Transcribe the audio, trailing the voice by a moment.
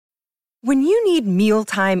When you need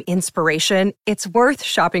mealtime inspiration, it's worth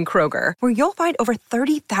shopping Kroger, where you'll find over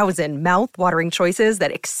 30,000 mouth-watering choices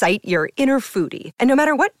that excite your inner foodie. And no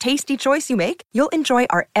matter what tasty choice you make, you'll enjoy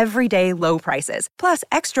our everyday low prices, plus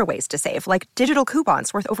extra ways to save, like digital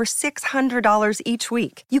coupons worth over $600 each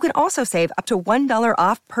week. You can also save up to $1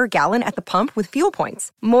 off per gallon at the pump with fuel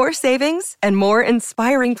points. More savings and more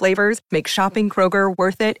inspiring flavors make shopping Kroger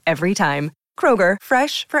worth it every time. Kroger,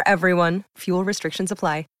 fresh for everyone. Fuel restrictions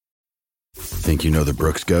apply. Think you know the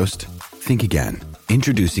Brooks Ghost? Think again.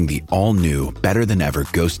 Introducing the all-new, better-than-ever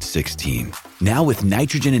Ghost 16. Now with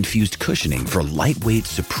nitrogen-infused cushioning for lightweight,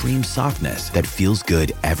 supreme softness that feels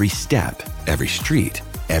good every step, every street,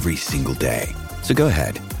 every single day. So go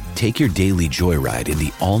ahead, take your daily joyride in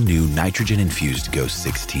the all-new nitrogen-infused Ghost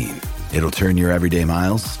 16. It'll turn your everyday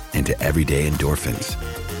miles into everyday endorphins.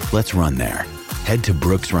 Let's run there. Head to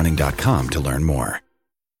brooksrunning.com to learn more.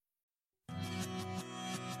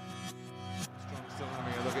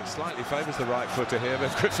 Slightly favours the right footer here,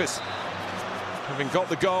 but Griffiths, having got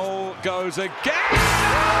the goal, goes again!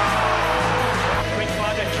 Quick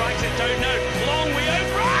Father tries it, don't know. Long we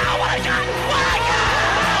over. Oh, what a goal! What a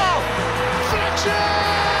goal! Fletcher!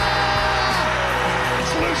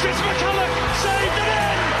 It's Lucius McCulloch, saved it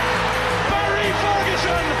in! Barry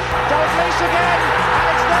Ferguson! Dalglish again,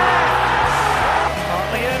 and it's there!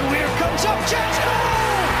 Hartley and Weir comes up, chance goal!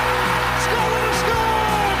 Scotland have scored!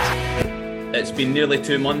 It's been nearly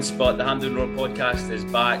 2 months, but the Hampden Roar podcast is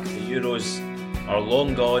back. The Euros are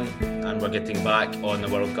long gone, and we're getting back on the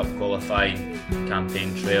World Cup qualifying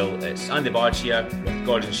campaign trail. It's Andy Barge here with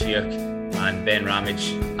Gordon Sheark and Ben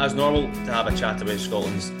Ramage, as normal, to have a chat about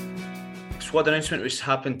Scotland's squad announcement, which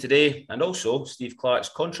happened today, and also Steve Clarke's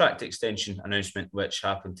contract extension announcement, which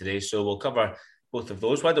happened today. So we'll cover both of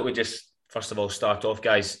those. Why don't we just, first of all, start off,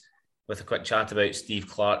 guys, with a quick chat about Steve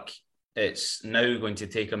Clarke. It's now going to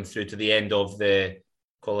take him through to the end of the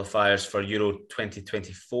qualifiers for Euro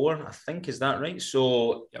 2024, I think. Is that right?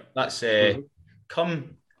 So that's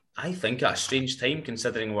come, I think, at a strange time,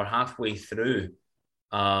 considering we're halfway through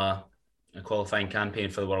a qualifying campaign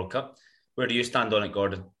for the World Cup. Where do you stand on it,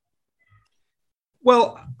 Gordon?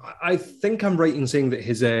 Well, I think I'm right in saying that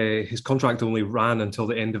his contract only ran until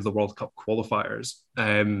the end of the World Cup qualifiers.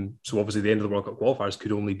 So obviously the end of the World Cup qualifiers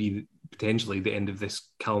could only be potentially the end of this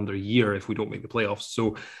calendar year if we don't make the playoffs.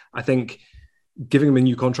 So I think giving him a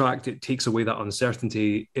new contract, it takes away that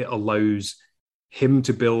uncertainty. It allows him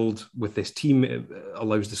to build with this team. It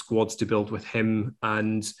allows the squads to build with him.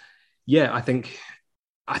 And yeah, I think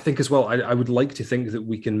as well, I would like to think that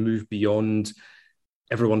we can move beyond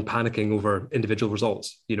everyone panicking over individual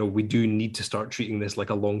results. You know, we do need to start treating this like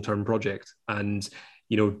a long-term project. And,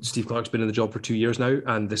 you know, Steve Clarke's been in the job for 2 years now,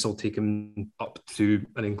 and this will take him up to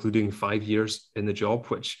and including 5 years in the job,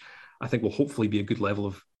 which I think will hopefully be a good level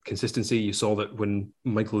of consistency. You saw that when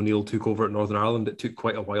Michael O'Neill took over at Northern Ireland, it took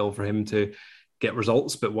quite a while for him to get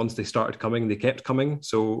results, but once they started coming, they kept coming.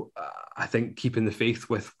 So I think keeping the faith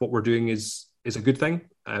with what we're doing is a good thing.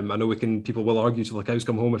 I know people will argue till the cows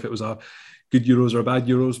come home if it was a good Euros or a bad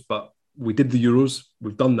Euros, but we did the Euros.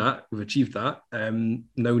 We've done that. We've achieved that.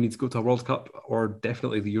 Now we need to go to a World Cup or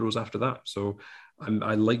definitely the Euros after that. So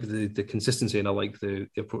I like the consistency, and I like the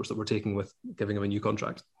approach that we're taking with giving him a new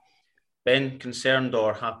contract. Ben, concerned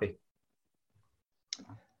or happy?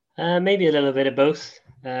 Maybe a little bit of both.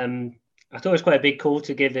 I thought it was quite a big call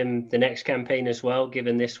to give him the next campaign as well,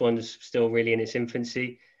 given this one's still really in its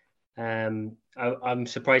infancy. I'm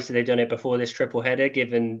surprised that they've done it before this triple header,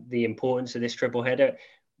 given the importance of this triple header.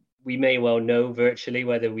 We may well know virtually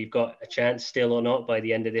whether we've got a chance still or not by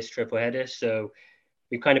the end of this triple header. So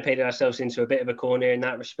we've kind of painted ourselves into a bit of a corner in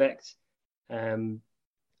that respect.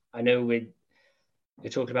 I know we're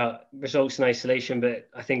talking about results in isolation, but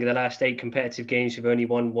I think in the last 8 competitive games, we've only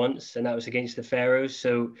won once, and that was against the Faroes.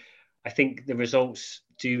 So I think the results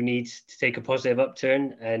do need to take a positive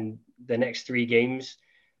upturn, and the next 3 games,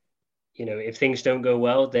 you know, if things don't go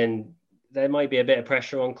well, then there might be a bit of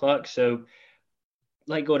pressure on Clarke. So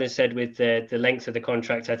like Gordon said, with the length of the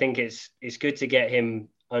contract, I think it's good to get him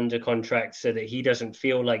under contract so that he doesn't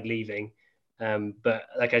feel like leaving. But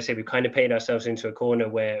like I said, we've kind of painted ourselves into a corner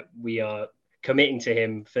where we are committing to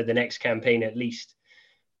him for the next campaign at least.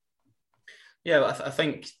 Yeah, I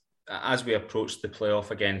think as we approached the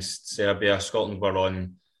playoff against Serbia, Scotland were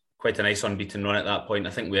on quite a nice unbeaten run at that point.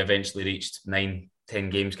 I think we eventually reached 9-10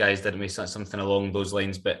 games, guys, didn't we? Something along those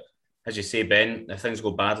lines. But as you say, Ben, if things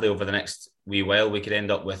go badly over the next wee while, we could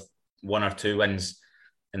end up with 1 or 2 wins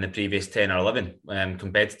in the previous 10 or 11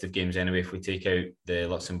 competitive games anyway, if we take out the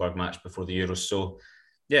Luxembourg match before the Euros. So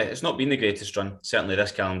yeah, it's not been the greatest run, certainly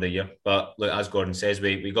this calendar year. But look, as Gordon says,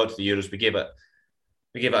 we got to the Euros, we gave it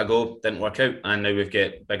we gave it a go, didn't work out, and now we've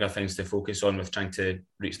got bigger things to focus on with trying to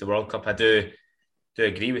reach the World Cup. I do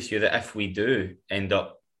agree with you that if we do end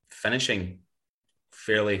up finishing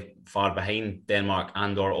fairly far behind Denmark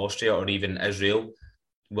and or Austria or even Israel,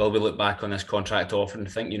 will we look back on this contract offer and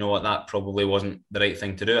think, you know what, that probably wasn't the right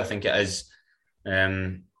thing to do? I think it is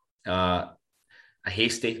a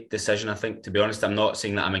hasty decision, I think, to be honest. I'm not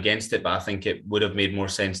saying that I'm against it, but I think it would have made more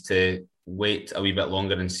sense to wait a wee bit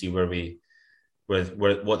longer and see what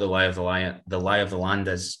the lie of the land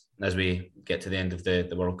is as we get to the end of the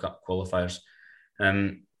World Cup qualifiers.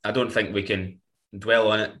 I don't think we can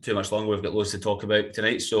dwell on it too much longer. We've got loads to talk about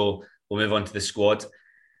tonight, so we'll move on to the squad.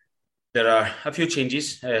 There are a few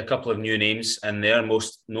changes, a couple of new names in there,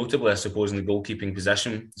 most notably, I suppose, in the goalkeeping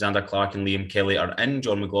position. Zander Clark and Liam Kelly are in.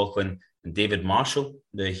 John McLaughlin and David Marshall,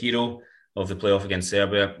 the hero of the playoff against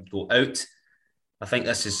Serbia, go out. I think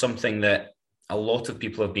this is something that a lot of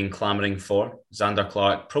people have been clamouring for. Zander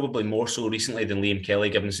Clark, probably more so recently than Liam Kelly,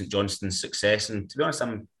 given St Johnstone's success. And to be honest,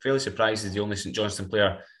 I'm fairly surprised he's the only St Johnstone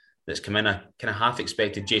player that's come in. I kind of half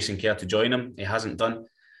expected Jason Kerr to join him. He hasn't done.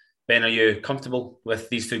 Ben, are you comfortable with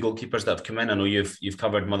these two goalkeepers that have come in? I know you've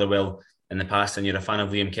covered Motherwell in the past and you're a fan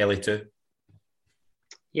of Liam Kelly too.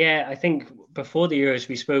 Yeah, I think before the Euros,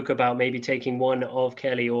 we spoke about maybe taking one of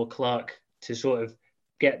Kelly or Clark to sort of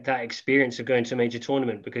get that experience of going to a major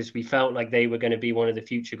tournament, because we felt like they were going to be one of the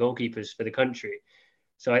future goalkeepers for the country.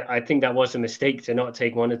 So I think that was a mistake to not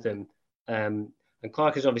take one of them. And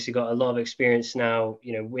Clark has obviously got a lot of experience now,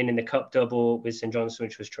 winning the Cup double with St Johnstone,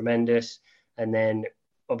 which was tremendous. And then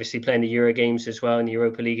obviously playing the Euro games as well in the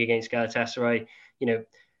Europa League against Galatasaray.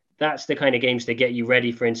 That's the kind of games that get you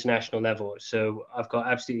ready for international level. So I've got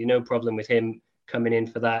absolutely no problem with him coming in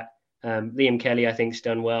for that. Liam Kelly, I think, has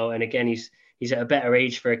done well. And again, he's at a better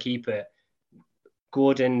age for a keeper.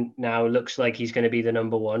 Gordon now looks like he's going to be the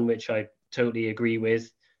number one, which I totally agree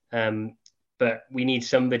with. But we need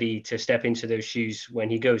somebody to step into those shoes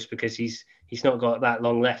when he goes, because he's not got that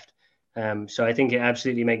long left. So I think it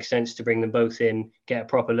absolutely makes sense to bring them both in, get a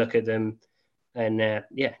proper look at them, and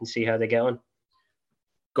see how they get on.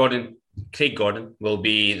 Craig Gordon will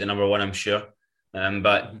be the number one, I'm sure.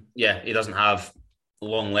 But yeah, he doesn't have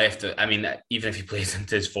long left. I mean, even if he plays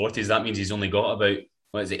into his 40s, that means he's only got about,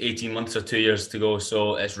 18 months or 2 years to go.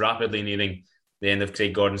 So it's rapidly nearing the end of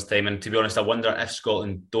Craig Gordon's time. And to be honest, I wonder if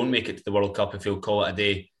Scotland don't make it to the World Cup, if he'll call it a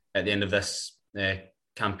day at the end of this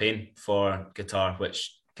campaign for Qatar,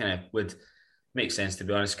 which kind of would make sense, to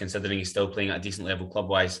be honest, considering he's still playing at a decent level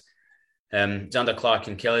club-wise. Zander Clark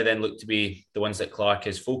and Kelly then look to be the ones that Clark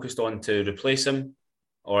is focused on to replace him,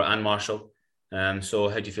 and Marshall. So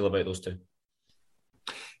how do you feel about those two?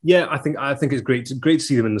 Yeah, I think it's great. It's great to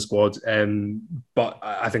see them in the squad. But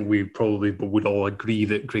I think we probably would all agree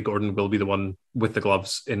that Craig Gordon will be the one with the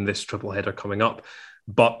gloves in this triple header coming up.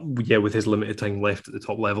 But yeah, with his limited time left at the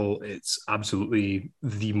top level, it's absolutely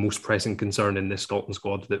the most pressing concern in this Scotland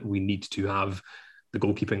squad that we need to have the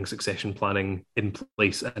goalkeeping succession planning in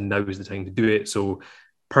place, and now is the time to do it. So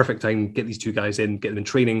perfect time, get these two guys in, get them in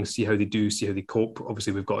training, see how they do, see how they cope.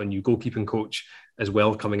 Obviously, we've got a new goalkeeping coach as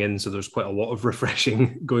well coming in, so there's quite a lot of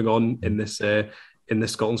refreshing going on in this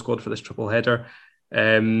Scotland squad for this triple header. But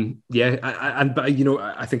I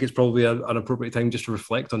think it's probably an appropriate time just to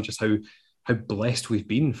reflect on just how blessed we've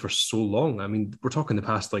been for so long. I mean, we're talking the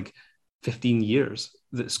past 15 years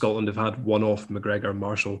that Scotland have had one-off McGregor,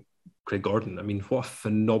 Marshall, Craig Gordon. I mean, what a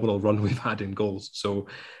phenomenal run we've had in goals. So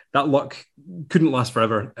that luck couldn't last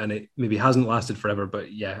forever, and it maybe hasn't lasted forever.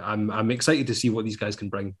 But yeah, I'm excited to see what these guys can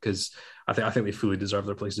bring, because I think they fully deserve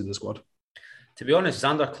their places in the squad. To be honest,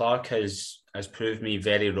 Zander Clark has proved me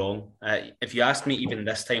very wrong. If you asked me even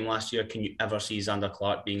this time last year, can you ever see Zander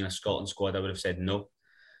Clark being in a Scotland squad, I would have said no.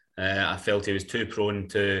 I felt he was too prone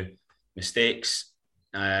to mistakes.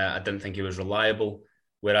 I didn't think he was reliable.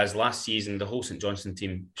 Whereas last season, the whole St Johnstone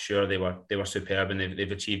team, sure, they were superb and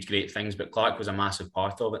they've achieved great things, but Clark was a massive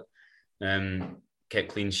part of it. Kept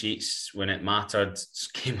clean sheets when it mattered,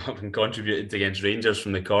 came up and contributed against Rangers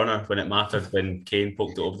from the corner when it mattered, when Kane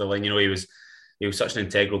poked it over the line. He was such an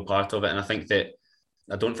integral part of it, and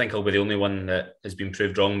I don't think I'll be the only one that has been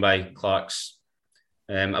proved wrong by Clark's.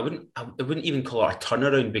 I wouldn't even call it a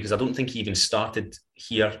turnaround, because I don't think he even started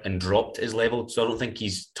here and dropped his level. So I don't think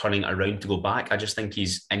he's turning it around to go back. I just think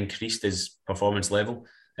he's increased his performance level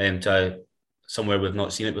to somewhere we've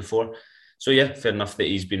not seen it before. So yeah, fair enough that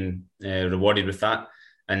he's been rewarded with that.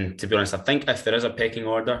 And to be honest, I think if there is a pecking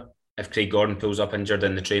order, if Craig Gordon pulls up injured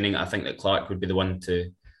in the training, I think that Clark would be the one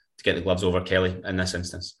to get the gloves over Kelly in this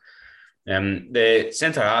instance. The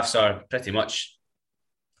centre halves are pretty much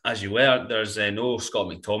as you were. There's no Scott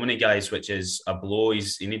McTominay, guys, which is a blow.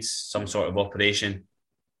 He needs some sort of operation.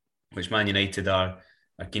 which Man United are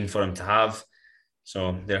keen for him to have.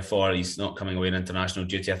 So therefore, he's not coming away on international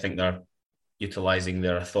duty. I think they're utilising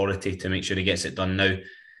their authority to make sure he gets it done now,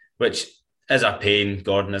 which is a pain,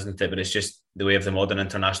 Gordon, isn't it? But it's just the way of the modern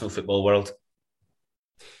international football world.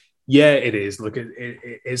 Yeah, it is. Look,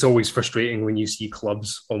 it's always frustrating when you see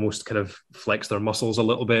clubs almost kind of flex their muscles a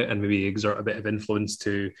little bit and maybe exert a bit of influence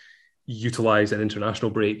to utilise an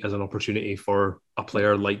international break as an opportunity for a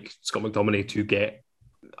player like Scott McTominay to get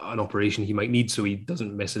an operation he might need so he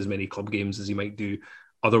doesn't miss as many club games as he might do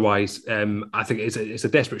otherwise. I think it's a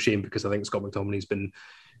desperate shame because I think Scott McTominay's been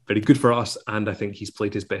very good for us, and I think he's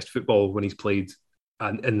played his best football when he's played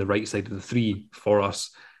in the right side of the three for us.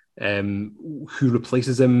 Who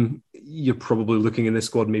replaces him? You're probably looking in this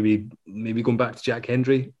squad, maybe going back to Jack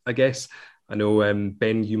Hendry, I guess. I know,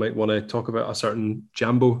 Ben, you might want to talk about a certain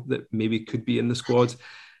Jambo that maybe could be in the squad.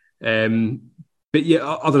 But yeah,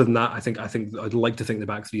 other than that, I think I'd like to think the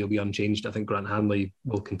back three will be unchanged. I think Grant Hanley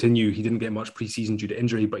will continue. He didn't get much pre-season due to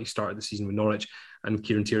injury, but he started the season with Norwich, and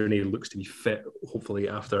Kieran Tierney looks to be fit, hopefully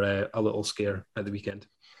after a little scare at the weekend.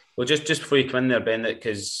 Well, just before you come in there, Ben,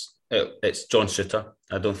 because it's John Souttar.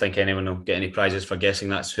 I don't think anyone will get any prizes for guessing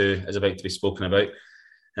that's who is about to be spoken about.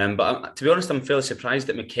 But to be honest, I'm fairly surprised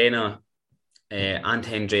that McKenna and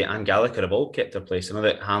Hendry and Gallagher have all kept their place. I know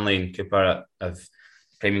that Hanley and Cooper have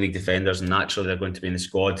Premier League defenders, and naturally they're going to be in the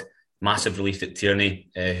squad. Massive relief that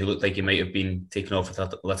Tierney, who looked like he might have been taken off with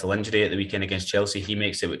a little injury at the weekend against Chelsea, he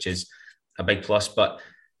makes it, which is a big plus. But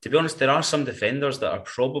to be honest, there are some defenders that are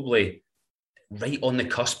probably right on the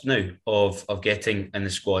cusp now of getting in the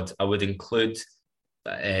squad. I would include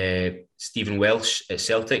Stephen Welsh at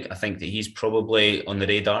Celtic. I think that he's probably on the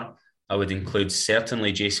radar. I would include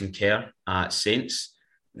certainly Jason Kerr at Saints.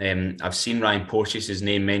 I've seen Ryan Porteous'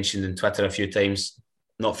 name mentioned on Twitter a few times.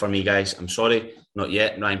 Not for me, guys. I'm sorry. Not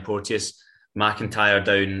yet. Ryan Porteous. McIntyre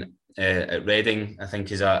down at Reading, I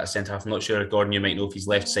think, is a centre-half. I'm not sure, Gordon, you might know if he's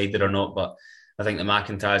left-sided or not, but I think that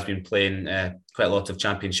McIntyre's been playing quite a lot of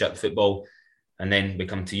Championship football. And then we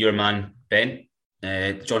come to your man, Ben.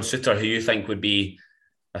 John Souttar, who you think would be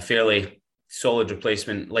a fairly solid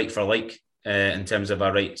replacement, like for like, in terms of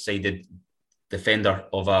a right-sided defender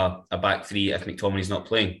of a back three if McTominay's not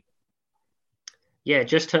playing. Yeah,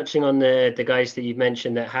 just touching on the guys that you've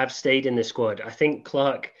mentioned that have stayed in the squad. I think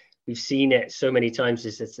Clark, we've seen it so many times,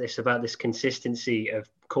 it's about this consistency of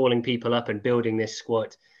calling people up and building this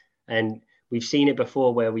squad. And we've seen it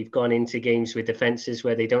before where we've gone into games with defences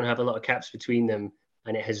where they don't have a lot of caps between them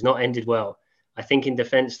and it has not ended well. I think in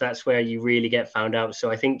defence, that's where you really get found out.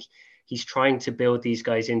 So I think he's trying to build these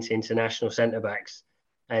guys into international centre-backs.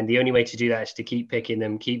 And the only way to do that is to keep picking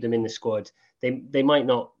them, keep them in the squad. They might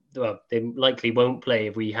not, well, they likely won't play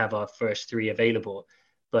if we have our first three available,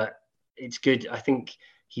 but it's good. I think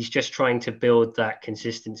he's just trying to build that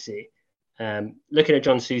consistency. Looking at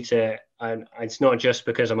John Souttar, and it's not just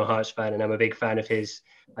because I'm a Hearts fan and I'm a big fan of his.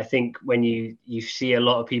 I think when you see a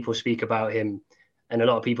lot of people speak about him and a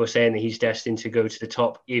lot of people saying that he's destined to go to the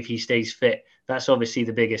top if he stays fit, that's obviously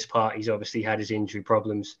the biggest part. He's obviously had his injury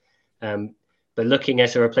problems. But looking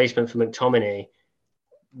at a replacement for McTominay,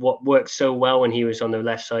 what worked so well when he was on the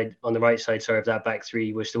right side of that back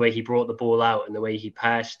three was the way he brought the ball out and the way he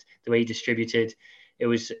passed, the way he distributed. It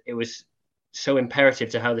was so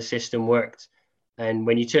imperative to how the system worked. And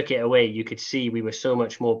when you took it away, you could see we were so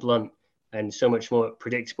much more blunt and so much more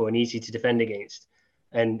predictable and easy to defend against.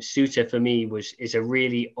 And Souttar, for me, is a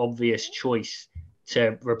really obvious choice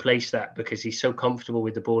to replace that because he's so comfortable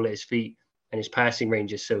with the ball at his feet and his passing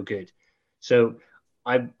range is so good. So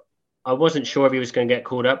I wasn't sure if he was going to get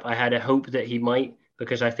called up. I had a hope that he might,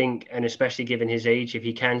 because I think, and especially given his age, if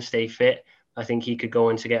he can stay fit, I think he could go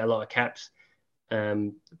on to get a lot of caps.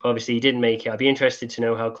 Obviously, he didn't make it. I'd be interested to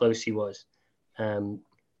know how close he was.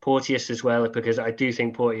 Porteous as well, because I do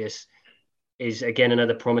think Porteous is, again,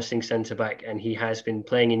 another promising centre-back, and he has been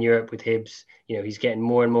playing in Europe with Hibs. You know, he's getting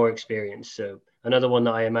more and more experience. So another one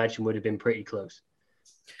that I imagine would have been pretty close.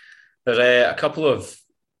 There's a couple of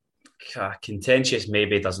contentious,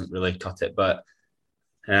 maybe doesn't really cut it, but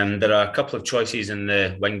there are a couple of choices in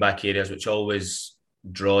the wing-back areas which always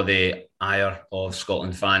draw the ire of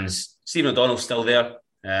Scotland fans. Stephen O'Donnell's still there.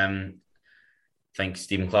 I think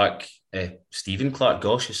Stephen Clark,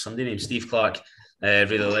 gosh, his Sunday name, Steve Clark,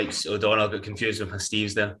 really likes O'Donnell. Got confused with my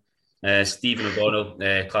Steves there. Stephen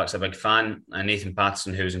O'Donnell, Clark's a big fan, and Nathan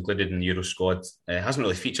Patterson, who was included in the Euro squad, hasn't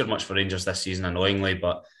really featured much for Rangers this season, annoyingly,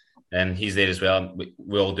 but he's there as well.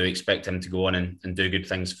 We all do expect him to go on and do good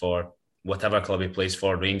things for whatever club he plays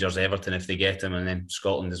for, Rangers, Everton if they get him, and then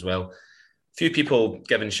Scotland as well. Few people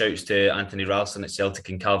giving shouts to Anthony Ralston at Celtic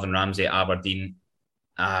and Calvin Ramsey at Aberdeen.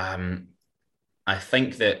 I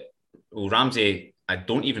think that Well, Ramsey, I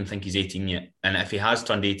don't even think he's 18 yet. And if he has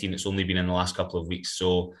turned 18, it's only been in the last couple of weeks.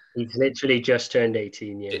 So he's literally just turned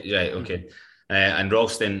 18, yeah. Right, okay. And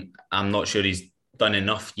Ralston, I'm not sure he's done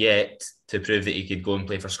enough yet to prove that he could go and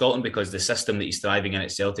play for Scotland, because the system that he's thriving in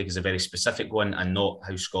at Celtic is a very specific one and not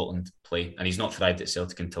how Scotland play. And he's not thrived at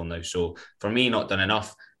Celtic until now. So for me, not done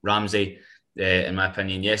enough. Ramsey, in my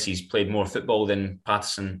opinion, yes, he's played more football than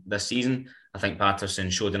Patterson this season. I think Patterson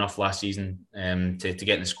showed enough last season to get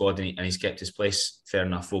in the squad, and he's kept his place. Fair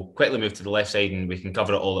enough. We'll quickly move to the left side and we can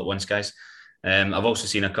cover it all at once, guys. I've also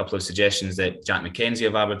seen a couple of suggestions that Jack McKenzie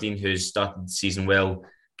of Aberdeen, who's started the season well,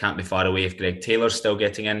 can't be far away if Greg Taylor's still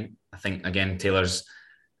getting in. I think, again, Taylor's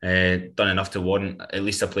done enough to warrant at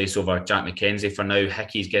least a place over Jack McKenzie for now.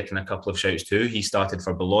 Hickey's getting a couple of shouts too. He started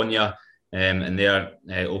for Bologna in their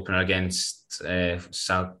opener against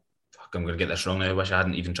I'm going to get this wrong now. I wish I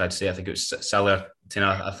hadn't even tried to say it. I think it was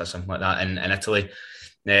Salernitana or something like that in Italy.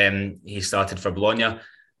 He started for Bologna.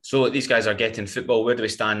 So these guys are getting football. Where do we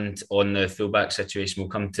stand on the fullback situation? We'll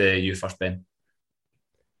come to you first, Ben.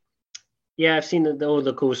 Yeah, I've seen all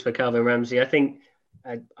the calls for Calvin Ramsey. I think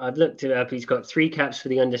I've looked it up. He's got 3 caps for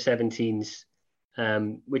the under-17s,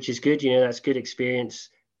 which is good. That's good experience.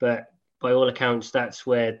 But by all accounts, that's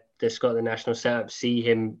where the Scotland national setup see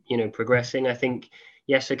him, progressing. I think,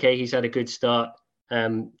 yes, okay, he's had a good start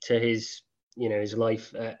to his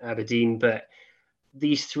life at Aberdeen, but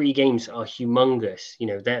these 3 games are humongous.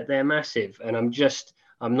 They're massive, and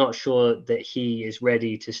I'm not sure that he is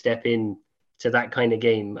ready to step in to that kind of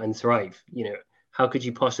game and thrive. How could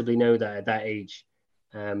you possibly know that at that age?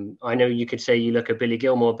 I know you could say you look at Billy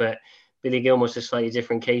Gilmour, but Billy Gilmour's a slightly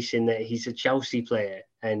different case in that he's a Chelsea player,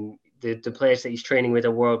 and the players that he's training with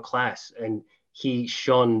are world class, and he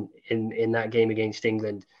shone in that game against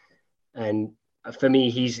England. And for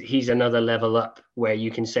me, he's another level up where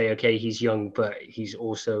you can say, okay, he's young, but he's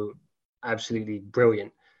also absolutely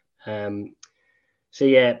brilliant. So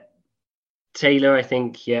yeah, Taylor, I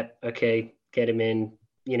think, yeah, okay, get him in.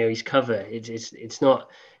 He's covered. It's not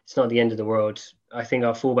the end of the world. I think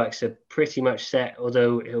our fullbacks are pretty much set,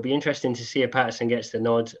 although it'll be interesting to see if Patterson gets the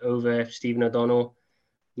nod over Stephen O'Donnell.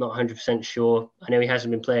 Not 100% sure. I know he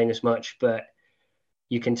hasn't been playing as much, but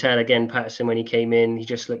you can tell, again, Patterson, when he came in, he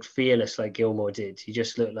just looked fearless like Gilmour did. He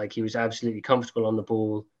just looked like he was absolutely comfortable on the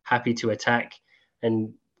ball, happy to attack.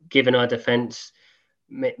 And given our defence,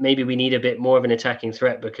 maybe we need a bit more of an attacking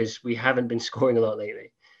threat because we haven't been scoring a lot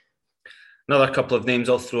lately. Another couple of names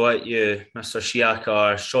I'll throw at you, Mr. Shiak,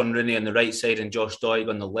 are Sean Rooney on the right side and Josh Doig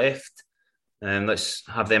on the left. Let's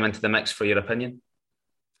have them into the mix for your opinion.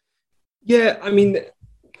 Yeah,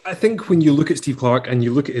 I think when you look at Steve Clarke and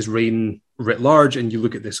you look at his reign writ large and you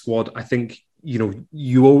look at this squad, I think,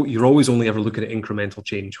 you're always only ever looking at incremental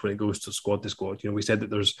change when it goes to squad. We said that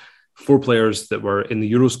there's 4 players that were in the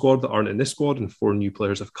Euro squad that aren't in this squad and 4 new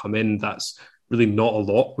players have come in. That's really not a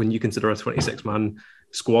lot when you consider a 26-man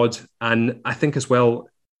squad. And I think as well,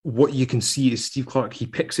 what you can see is Steve Clarke, he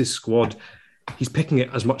picks his squad. He's picking it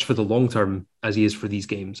as much for the long term as he is for these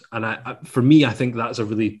games. And for me, I think that's a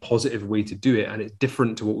really positive way to do it. And it's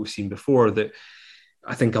different to what we've seen before, that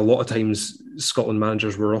I think a lot of times Scotland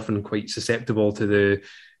managers were often quite susceptible to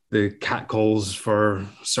the catcalls for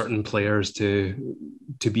certain players to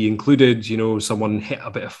be included. Someone hit a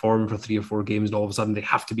bit of form for 3 or 4 games and all of a sudden they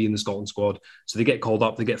have to be in the Scotland squad. So they get called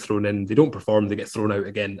up, they get thrown in, they don't perform, they get thrown out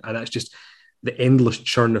again. And that's just, the endless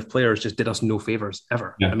churn of players just did us no favors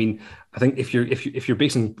ever. Yeah. I think if you're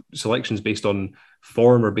basing selections based on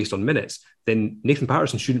form or based on minutes, then Nathan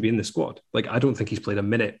Patterson shouldn't be in the squad. I don't think he's played a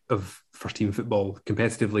minute of first team football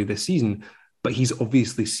competitively this season, but he's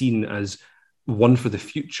obviously seen as one for the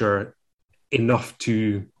future enough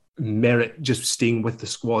to merit just staying with the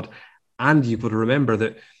squad. And you've got to remember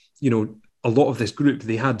that, a lot of this group,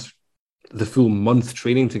 they had the full month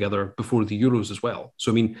training together before the Euros as well.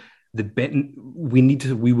 So, we need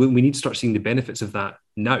to start seeing the benefits of that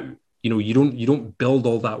now. You don't build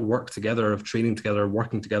all that work together of training together,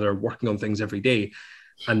 working on things every day,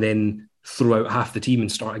 and then throw out half the team and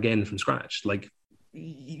start again from scratch.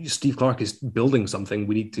 Steve Clarke is building something.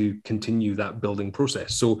 We need to continue that building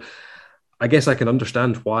process. So I guess I can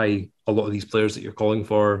understand why a lot of these players that you're calling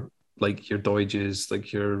for, like your Doiges,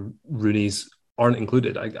 like your Rooneys, aren't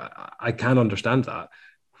included. I can understand that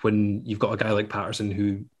when you've got a guy like Patterson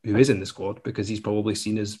who is in the squad, because he's probably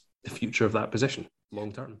seen as the future of that position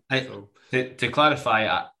long term. To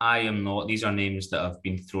clarify, I am not. These are names that have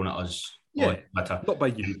been thrown at us. Yeah, not by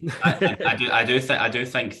you. I do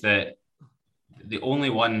think that the only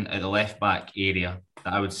one at the left back area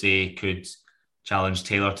that I would say could challenge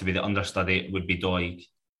Taylor to be the understudy would be Doig.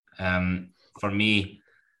 For me,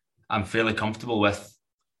 I'm fairly comfortable with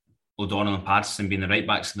O'Donnell and Patterson being the right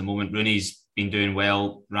backs at the moment. Rooney's been doing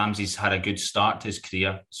well. Ramsey's had a good start to his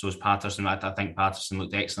career. So has Patterson. I think Patterson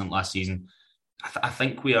looked excellent last season. I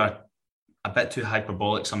think we are a bit too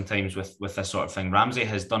hyperbolic sometimes with this sort of thing. Ramsey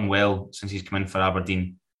has done well since he's come in for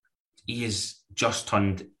Aberdeen. He has just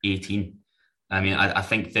turned 18. I mean, I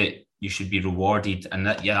think that you should be rewarded, and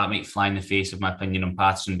that might fly in the face of my opinion on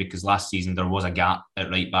Patterson, because last season there was a gap at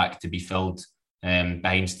right back to be filled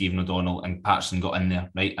behind Stephen O'Donnell, and Patterson got in there,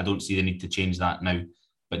 right? I don't see the need to change that now.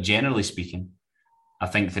 But generally speaking, I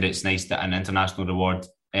think that it's nice that an international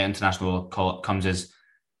call-up comes as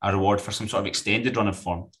a reward for some sort of extended run of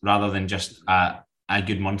form, rather than just a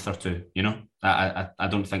good month or two, you know? I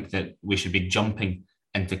don't think that we should be jumping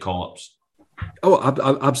into call-ups. Oh,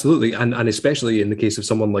 absolutely. And especially in the case of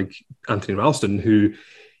someone like Anthony Ralston, who,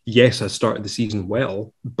 yes, has started the season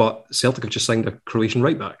well, but Celtic have just signed a Croatian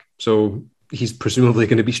right back. So he's presumably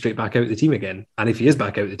going to be straight back out of the team again. And if he is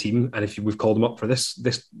back out of the team, and if we've called him up for this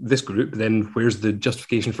group, then where's the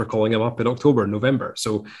justification for calling him up in October and November?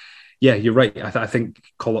 So yeah, you're right. I think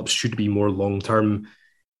call-ups should be more long-term,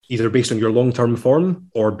 either based on your long-term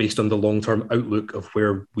form or based on the long-term outlook of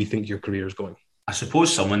where we think your career is going. I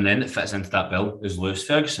suppose someone then that fits into that bill is Lewis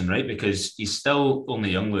Ferguson, right? Because he's still only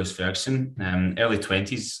young, Lewis Ferguson, early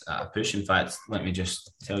 20s at a push. In fact, let me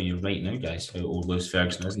just tell you right now, guys, how old Lewis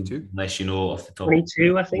Ferguson is, unless you know off the top.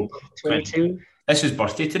 22, I think. 22. It's his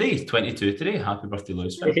birthday today, 22 today. Happy birthday,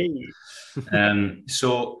 Lewis Ferguson.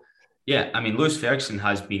 So, yeah, I mean, Lewis Ferguson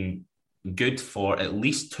has been good for at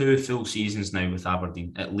least 2 full seasons now with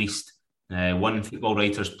Aberdeen, at least. One Football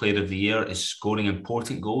Writers Player of the Year is scoring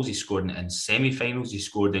important goals. He scored in semi-finals. He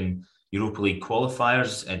scored in Europa League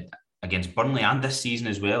qualifiers against Burnley, and this season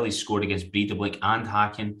as well. He scored against Breidablik and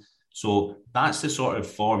Häcken. So that's the sort of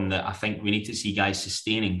form that I think we need to see guys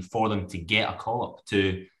sustaining for them to get a call-up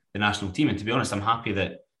to the national team. And to be honest, I'm happy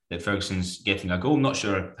that Ferguson's getting a goal. I'm not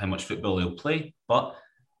sure how much football he'll play, but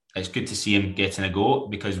it's good to see him getting a go,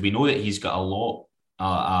 because we know that he's got a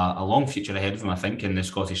long future ahead of him, I think, in the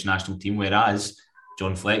Scottish national team, whereas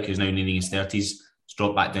John Fleck, who's now nearing his 30s, has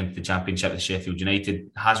dropped back down to the Championship with Sheffield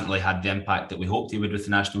United, hasn't really had the impact that we hoped he would with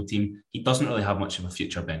the national team. He doesn't really have much of a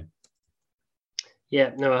future, Ben.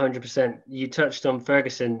 Yeah, no, 100%. You touched on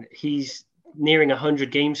Ferguson. He's nearing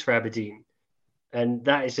 100 games for Aberdeen, and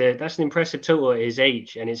that's an impressive total at his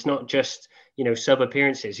age. And it's not just, sub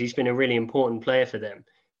appearances. He's been a really important player for them.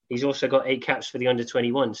 He's also got 8 caps for the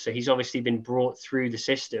under-21. So he's obviously been brought through the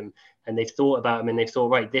system, and they've thought about him and they've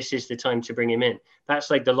thought, right, this is the time to bring him in.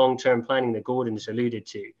 That's like the long-term planning that Gordon's alluded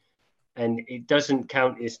to. And it doesn't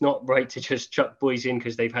count. It's not right to just chuck boys in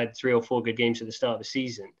because they've had 3 or 4 good games at the start of the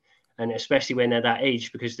season. And especially when they're that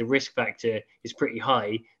age, because the risk factor is pretty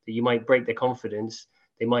high that you might break their confidence.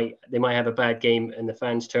 They might have a bad game and the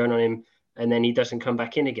fans turn on him, and then he doesn't come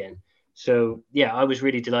back in again. So, yeah, I was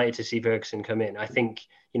really delighted to see Ferguson come in. I think,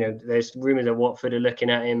 there's rumours that Watford are looking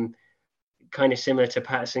at him kind of similar to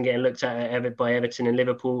Patterson getting looked at by Everton and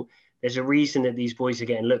Liverpool. There's a reason that these boys are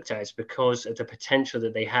getting looked at. It's because of the potential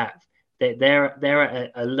that they have. They're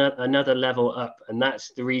at another level up, and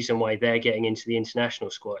that's the reason why they're getting into the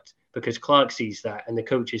international squad, because Clark sees that, and the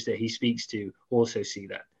coaches that he speaks to also see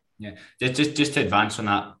that. Yeah, just to advance on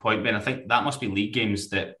that point, Ben, I think that must be league games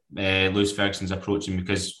that Lewis Ferguson's approaching,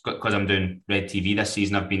 because I'm doing Red TV this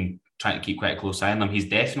season, I've been trying to keep quite a close eye on him. He's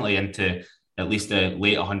definitely into at least the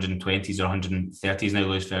late 120s or 130s now,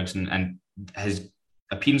 Lewis Ferguson, and his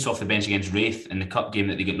appearance off the bench against Wraith in the cup game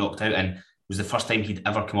that they get knocked out in was the first time he'd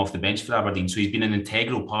ever come off the bench for Aberdeen. So he's been an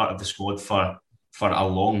integral part of the squad for a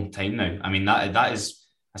long time now. I mean, that is,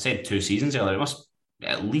 I said 2 seasons earlier, it must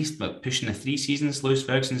at least pushing the 3 seasons. Lewis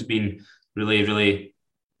Ferguson's been really, really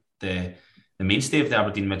the mainstay of the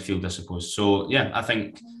Aberdeen midfield, I suppose. So yeah, I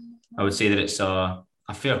think I would say that it's a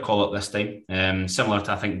fair call up this time. Similar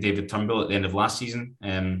to, I think, David Turnbull at the end of last season.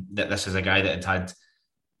 That this is a guy that had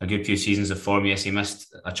a good few seasons of form. Yes, he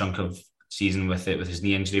missed a chunk of season with his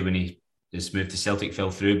knee injury when his move to Celtic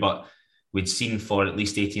fell through, but we'd seen for at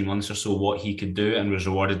least 18 months or so what he could do and was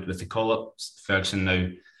rewarded with the call up. Ferguson now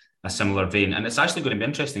a similar vein, and it's actually going to be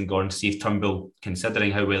interesting, Gordon, to see if Turnbull,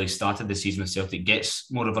 considering how well he started the season with Celtic,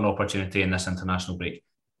 gets more of an opportunity in this international break.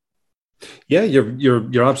 Yeah,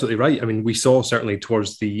 you're absolutely right. I mean, we saw certainly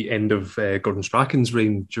towards the end of Gordon Strachan's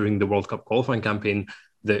reign during the World Cup qualifying campaign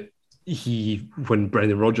that when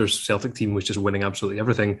Brendan Rodgers' Celtic team was just winning absolutely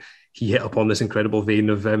everything, he hit upon this incredible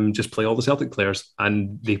vein of just play all the Celtic players,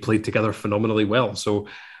 and they played together phenomenally well. So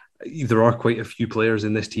there are quite a few players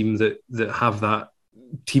in this team that have that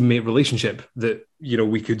teammate relationship that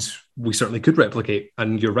we certainly could replicate.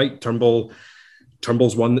 And you're right, Turnbull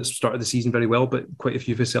Turnbull's one that's started the season very well, but quite a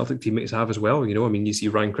few of his Celtic teammates have as well. You know, I mean, you see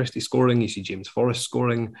Ryan Christie scoring, you see James Forrest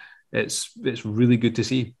scoring. It's really good to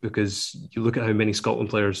see, because you look at how many Scotland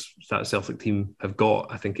players that Celtic team have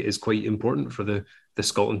got. I think it is quite important for the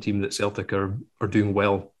Scotland team that Celtic are doing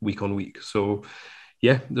well week on week. So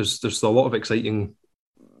yeah, there's a lot of exciting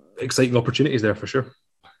opportunities there for sure.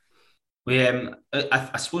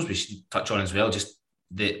 I suppose we should touch on as well just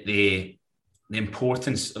the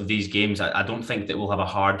importance of these games. I don't think that we'll have a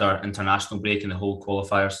harder international break in the whole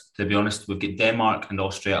qualifiers, to be honest. We've got Denmark and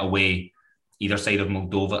Austria away, either side of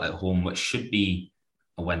Moldova at home, which should be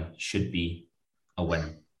a win.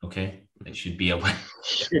 Okay? It should be a win.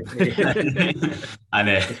 And,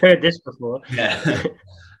 I've heard this before. Yeah.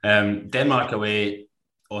 Denmark away,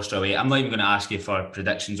 Austria away. I'm not even going to ask you for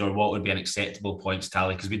predictions or what would be an acceptable points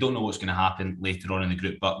tally, because we don't know what's going to happen later on in the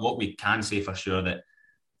group. But what we can say for sure, that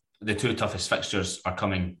the two toughest fixtures are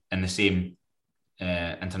coming in the same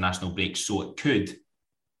international break. So it could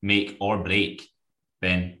make or break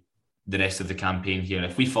then the rest of the campaign here.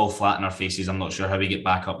 If we fall flat in our faces, I'm not sure how we get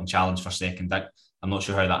back up and challenge for second. I'm not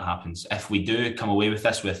sure how that happens. If we do come away with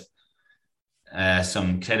this with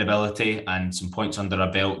some credibility and some points under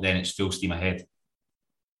our belt, then it's full steam ahead.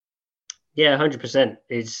 Yeah, 100%.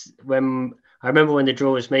 It's when I remember when the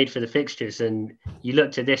draw was made for the fixtures, and you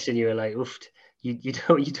looked at this and you were like, "Oof." You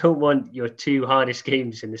don't want your two hardest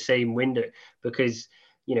games in the same window, because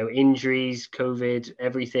injuries, COVID,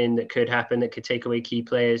 everything that could happen that could take away key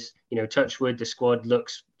players. Touch wood, the squad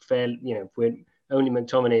looks fair. Only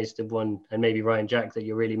McTominay is the one, and maybe Ryan Jack, that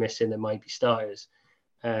you're really missing that might be starters.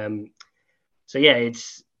 So yeah,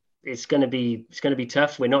 it's going to be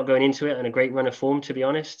tough. We're not going into it on a great run of form, to be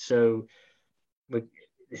honest. So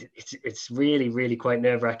it's really, really quite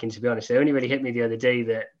nerve-wracking, to be honest. It only really hit me the other day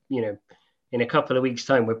that in a couple of weeks'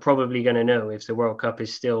 time, we're probably going to know if the World Cup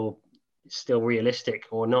is still realistic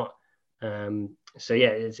or not. So yeah,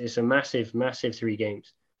 it's a massive, massive 3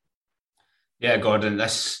 games. Yeah, Gordon,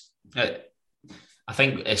 I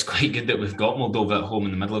think it's quite good that we've got Moldova at home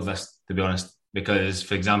in the middle of this, to be honest, because,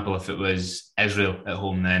 for example, if it was Israel at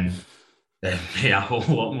home, then they'd be a whole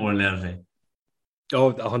lot more nervy.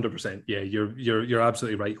 Oh, 100%. Yeah, you're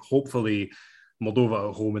absolutely right. Hopefully, Moldova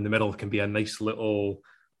at home in the middle can be a nice little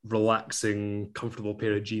relaxing, comfortable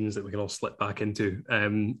pair of jeans that we can all slip back into.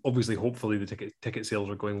 Obviously, hopefully the ticket sales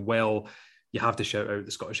are going well. You have to shout out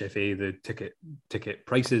the Scottish FA. The ticket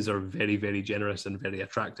prices are very, very generous and very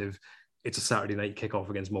attractive. It's a Saturday night kickoff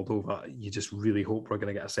against Moldova. You just really hope we're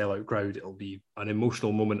going to get a sellout crowd. It'll be an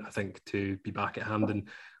emotional moment, I think, to be back at Hampden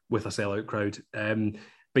with a sellout crowd.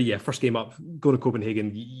 But yeah, first game up, go to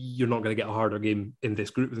Copenhagen. You're not going to get a harder game in this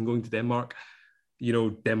group than going to Denmark.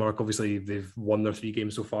 Denmark, obviously, they've won their 3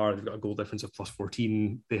 games so far. They've got a goal difference of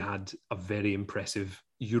 +14. They had a very impressive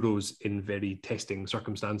Euros in very testing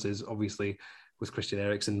circumstances, obviously, with Christian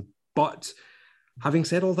Eriksen. But having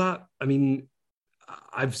said all that, I mean,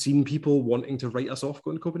 I've seen people wanting to write us off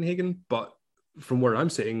going to Copenhagen. But from where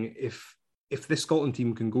I'm sitting, if this Scotland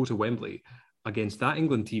team can go to Wembley against that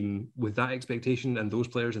England team with that expectation and those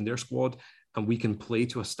players in their squad, and we can play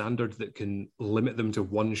to a standard that can limit them to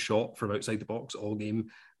one shot from outside the box all game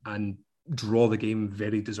and draw the game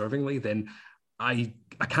very deservingly, then I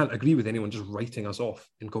can't agree with anyone just writing us off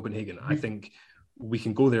in Copenhagen. I think we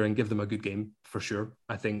can go there and give them a good game for sure.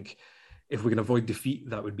 I think if we can avoid defeat,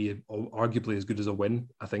 that would be arguably as good as a win.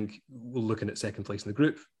 I think we're looking at second place in the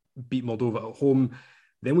group, beat Moldova at home.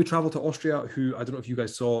 Then we travel to Austria, who, I don't know if you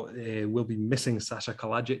guys saw, will be missing Sasha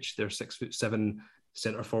Kalajic, their 6'7"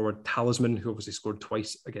 centre forward talisman, who obviously scored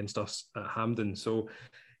twice against us at Hampden. So,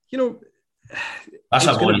 that's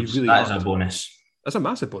a bonus. Really that is a bonus. That's a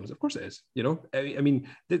massive bonus. Of course it is. I mean,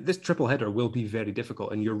 this triple header will be very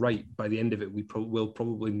difficult. And you're right. By the end of it, we will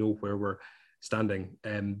probably know where we're standing.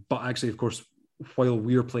 But actually, of course, while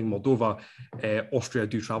we're playing Moldova, Austria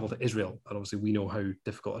do travel to Israel. And obviously, we know how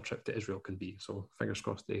difficult a trip to Israel can be. So fingers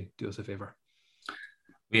crossed they do us a favour.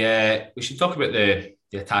 We should talk about the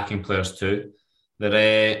attacking players too.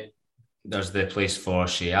 There's the place for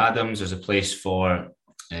Shea Adams. There's a place for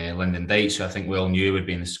Lyndon Dykes, who I think we all knew would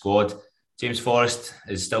be in the squad. James Forrest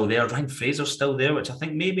is still there. Ryan Fraser's still there, which I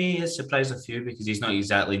think maybe has surprised a few because he's not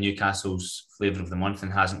exactly Newcastle's flavour of the month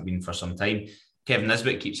and hasn't been for some time. Kevin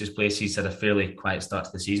Nisbet keeps his place. He's had a fairly quiet start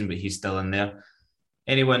to the season, but he's still in there.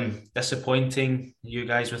 Anyone disappointing you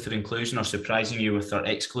guys with their inclusion or surprising you with their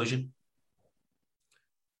exclusion?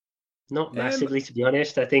 Not massively, to be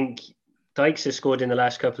honest. I think Dykes has scored in the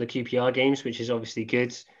last couple of QPR games, which is obviously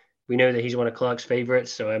good. We know that he's one of Clark's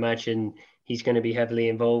favourites, so I imagine he's going to be heavily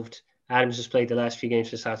involved. Adams has played the last few games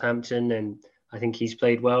for Southampton, and I think he's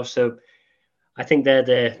played well. So I think they're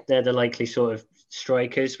the likely sort of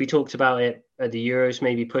strikers. We talked about it at the Euros,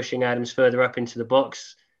 maybe pushing Adams further up into the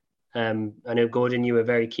box. I know, Gordon, you were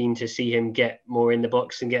very keen to see him get more in the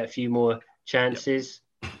box and get a few more chances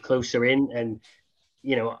closer in. And,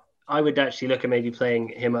 you know, I would actually look at maybe playing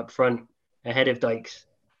him up front ahead of Dykes.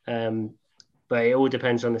 But it all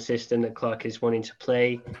depends on the system that Clark is wanting to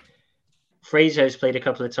play. Fraser has played a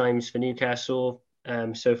couple of times for Newcastle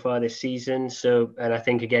so far this season. And I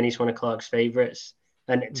think, again, he's one of Clark's favourites.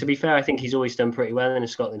 And to be fair, I think he's always done pretty well in a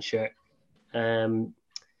Scotland shirt.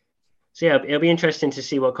 So, yeah, it'll be interesting to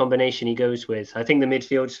see what combination he goes with. I think the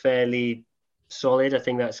midfield's fairly solid. I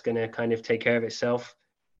think that's going to kind of take care of itself.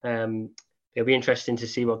 It'll be interesting to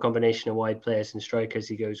see what combination of wide players and strikers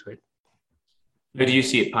he goes with. How do you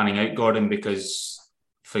see it panning out, Gordon? Because,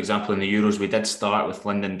 for example, in the Euros, we did start with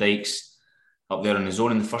Lyndon Dykes up there on his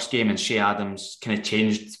own in the first game, and Che Adams kind of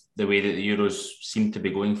changed the way that the Euros seemed to be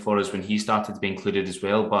going for us when he started to be included as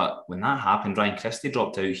well. But when that happened, Ryan Christie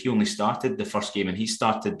dropped out. He only started the first game, and he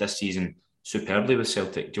started this season superbly with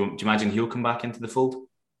Celtic. Do you imagine he'll come back into the fold?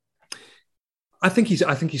 I think he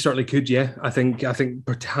certainly could. Yeah, I think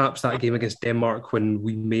perhaps that game against Denmark, when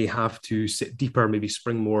we may have to sit deeper, maybe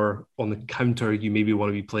spring more on the counter, you maybe want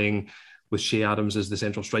to be playing with Che Adams as the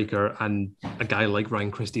central striker and a guy like Ryan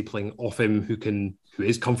Christie playing off him, who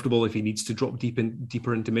is comfortable if he needs to drop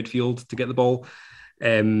deeper into midfield to get the ball.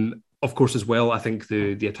 Of course, as well, I think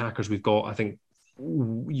the attackers we've got, I think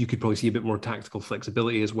you could probably see a bit more tactical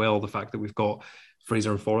flexibility as well. The fact that we've got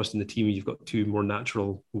Fraser and Forrest in the team, you've got two more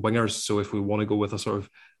natural wingers. So if we want to go with a sort of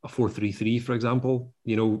a 4-3-3, for example,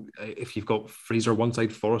 you know, if you've got Fraser one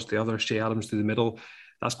side, Forrest the other, Che Adams through the middle,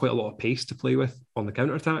 that's quite a lot of pace to play with on the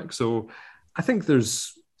counter-attack. So I think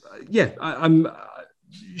there's, Che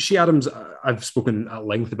Adams, I've spoken at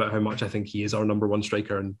length about how much I think he is our number one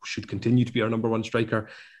striker and should continue to be our number one striker.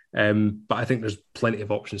 But I think there's plenty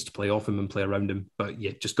of options to play off him and play around him. But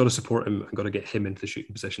yeah, just got to support him and got to get him into the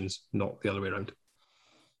shooting positions, not the other way around.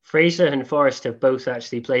 Fraser and Forrest have both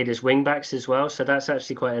actually played as wing backs as well. So that's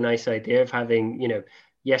actually quite a nice idea of having, you know,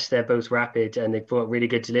 yes, they're both rapid and they've got really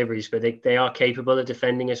good deliveries, but they are capable of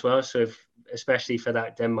defending as well. So especially for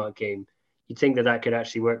that Denmark game, you'd think that could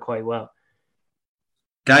actually work quite well.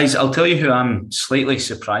 Guys, I'll tell you who I'm slightly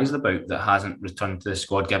surprised about that hasn't returned to the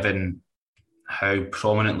squad, given how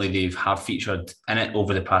prominently they have featured in it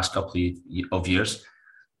over the past couple of years.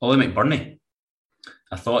 Ollie McBurnie.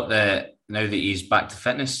 I thought that now that he's back to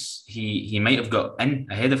fitness, he might have got in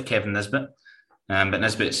ahead of Kevin Nisbet, but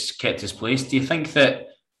Nisbet's kept his place. Do you think that,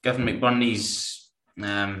 given McBurnie's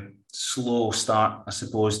slow start, I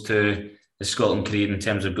suppose, to his Scotland career in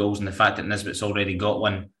terms of goals, and the fact that Nisbet's already got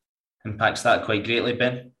one, impacts that quite greatly,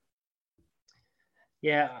 Ben?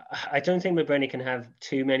 Yeah, I don't think McBurnie can have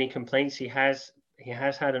too many complaints. He has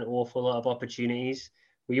had an awful lot of opportunities.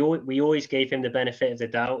 We always gave him the benefit of the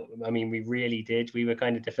doubt. I mean, we really did. We were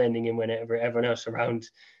kind of defending him whenever everyone else around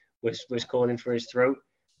was calling for his throat.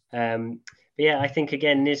 But yeah, I think,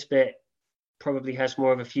 again, Nisbet probably has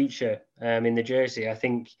more of a future in the jersey. I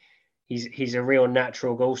think he's a real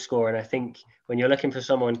natural goal scorer. And I think when you're looking for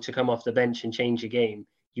someone to come off the bench and change a game,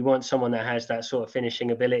 you want someone that has that sort of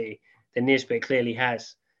finishing ability that Nisbet clearly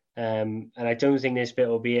has. And I don't think Nisbet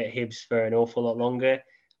will be at Hibs for an awful lot longer.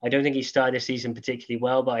 I don't think he started the season particularly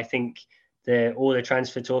well, but I think all the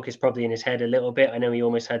transfer talk is probably in his head a little bit. I know he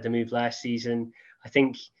almost had the move last season. I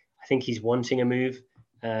think he's wanting a move.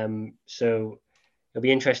 So it'll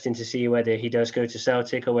be interesting to see whether he does go to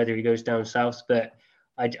Celtic or whether he goes down south. But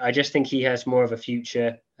I just think he has more of a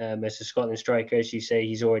future as a Scotland striker. As you say,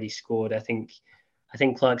 he's already scored. I think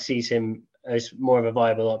Clark sees him as more of a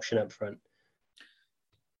viable option up front.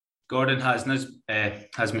 Gordon, has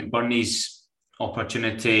McBurnie's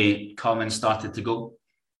opportunity come and started to go?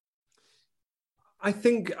 I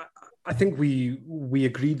think we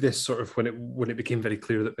agreed this sort of when it became very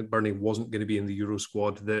clear that McBurnie wasn't going to be in the Euro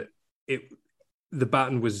squad, that the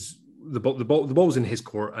baton was the ball was in his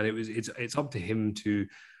court, and it's up to him to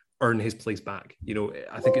earn his place back. You know,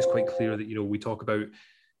 I think it's quite clear that, you know, we talk about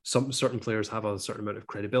certain players have a certain amount of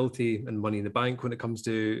credibility and money in the bank when it comes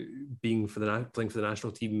to playing for the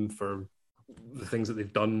national team for the things that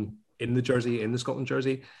they've done in the Scotland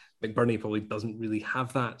jersey. McBurnie probably doesn't really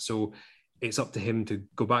have that, so it's up to him to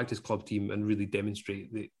go back to his club team and really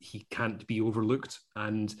demonstrate that he can't be overlooked,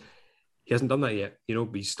 and he hasn't done that yet. You know,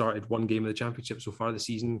 he started one game of the Championship so far this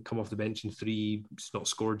season, come off the bench in 3, he's not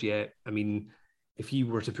scored yet. I mean, if he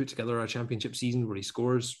were to put together a Championship season where he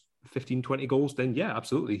scores 15, 20 goals, then yeah,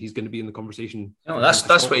 absolutely, he's going to be in the conversation. No, that's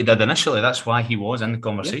what he did initially. That's why he was in the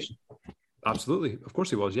conversation. Yeah, absolutely, of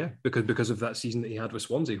course he was. Yeah, because of that season that he had with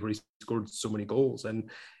Swansea, where he scored so many goals, and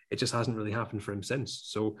it just hasn't really happened for him since.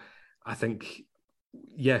 So I think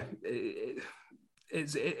yeah,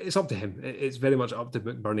 it's up to him. It's very much up to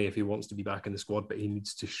McBurnie if he wants to be back in the squad, but he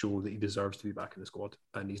needs to show that he deserves to be back in the squad,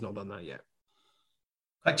 and he's not done that yet.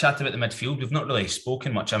 Quick chat about the midfield. We've not really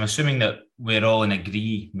spoken much. I'm assuming that we're all in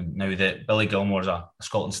agreement now that Billy Gilmore's a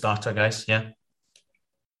Scotland starter, guys. Yeah.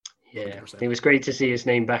 Yeah, 100%. It was great to see his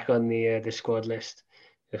name back on the squad list.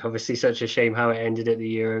 Obviously, such a shame how it ended at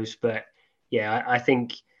the Euros, but yeah, I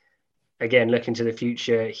think again, looking to the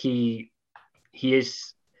future, he's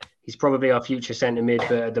probably our future centre mid,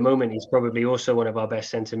 but at the moment he's probably also one of our best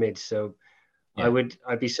centre mids. So yeah.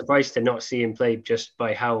 I'd be surprised to not see him play just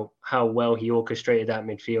by how well he orchestrated that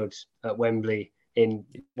midfield at Wembley in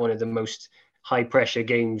one of the most high pressure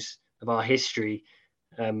games of our history.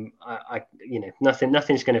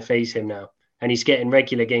 Nothing's going to faze him now, and he's getting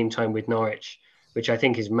regular game time with Norwich, which I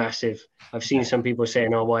think is massive. I've seen some people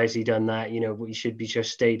saying, "Oh, why has he done that? He should be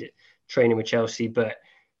just stayed training with Chelsea." But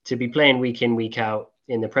to be playing week in, week out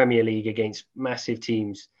in the Premier League against massive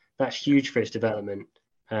teams, that's huge for his development.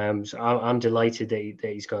 So I'm delighted that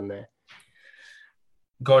he's gone there.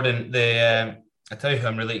 Gordon, I tell you who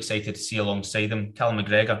I'm really excited to see alongside him, Callum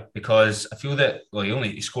McGregor, because I feel that,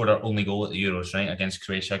 he scored our only goal at the Euros, right, against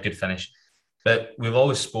Croatia, good finish. But we've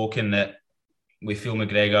always spoken that we feel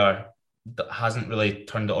McGregor hasn't really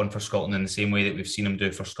turned it on for Scotland in the same way that we've seen him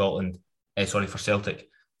do for for Celtic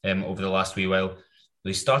over the last wee while.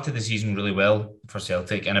 He started the season really well for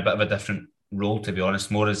Celtic in a bit of a different role, to be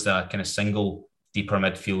honest, more as a kind of single deeper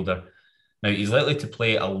midfielder. Now, he's likely to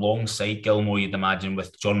play alongside Gilmour, you'd imagine,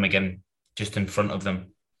 with John McGinn just in front of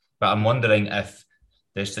them. But I'm wondering if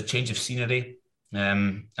there's a change of scenery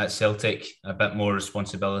at Celtic, a bit more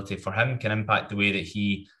responsibility for him can impact the way that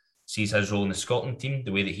he sees his role in the Scotland team,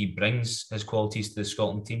 the way that he brings his qualities to the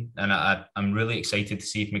Scotland team. And I'm really excited to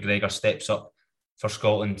see if McGregor steps up for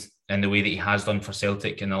Scotland in the way that he has done for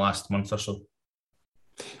Celtic in the last month or so.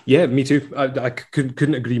 Yeah, me too. I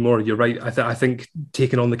couldn't agree more. You're right. I think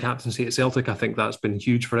taking on the captaincy at Celtic, I think that's been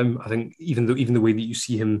huge for him. I think even the way that you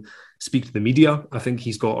see him speak to the media, I think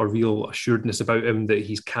he's got a real assuredness about him that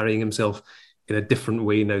he's carrying himself in a different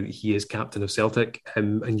way now that he is captain of Celtic.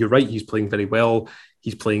 And you're right, he's playing very well.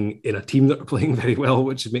 He's playing in a team that are playing very well,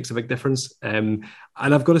 which makes a big difference. And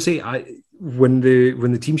I've got to say, when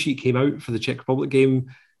the team sheet came out for the Czech Republic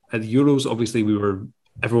game at the Euros, obviously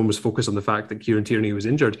everyone was focused on the fact that Kieran Tierney was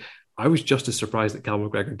injured. I was just as surprised that Callum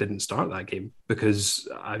McGregor didn't start that game, because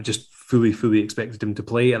I just fully expected him to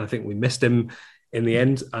play, and I think we missed him in the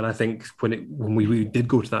end. And I think when we did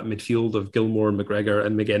go to that midfield of Gilmour, McGregor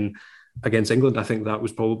and McGinn against England, I think that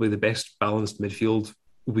was probably the best balanced midfield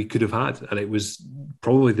we could have had, and it was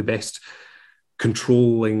probably the best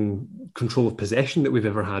control of possession that we've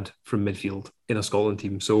ever had from midfield in a Scotland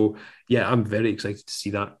team. So yeah, I'm very excited to see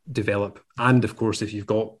that develop. And of course, if you've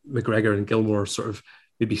got McGregor and Gilmour sort of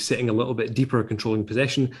maybe sitting a little bit deeper, controlling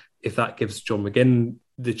possession, if that gives John McGinn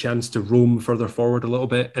the chance to roam further forward a little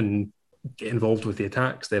bit and get involved with the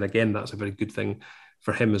attacks, then again, that's a very good thing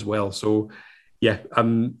for him as well. So yeah,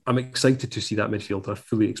 I'm excited to see that midfield. I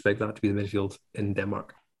fully expect that to be the midfield in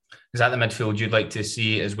Denmark. Is that the midfield you'd like to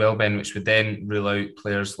see as well, Ben, which would then rule out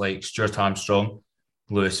players like Stuart Armstrong,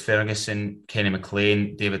 Lewis Ferguson, Kenny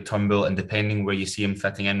McLean, David Turnbull, and depending where you see him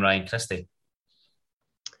fitting in, Ryan Christie?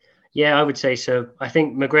 Yeah, I would say so. I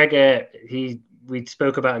think McGregor, we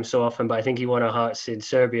spoke about him so often, but I think he won our hearts in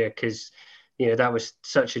Serbia because, that was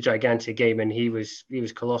such a gigantic game, and he was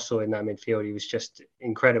colossal in that midfield. He was just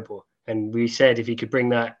incredible. And we said if he could bring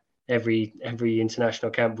that every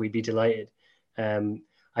international camp, we'd be delighted.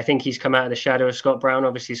 I think he's come out of the shadow of Scott Brown.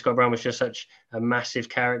 Obviously, Scott Brown was just such a massive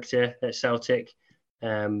character at Celtic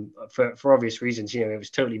for obvious reasons. It was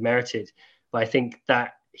totally merited. But I think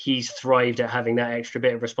that he's thrived at having that extra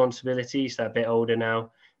bit of responsibility. He's that bit older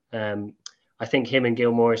now. I think him and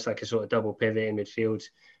Gilmour is like a sort of double pivot in midfield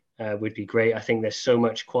would be great. I think there's so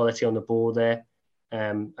much quality on the ball there. I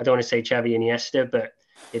don't want to say Xavi and Iniesta, but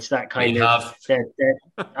it's that kind of.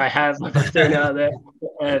 I've thrown it out there.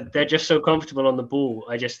 They're just so comfortable on the ball.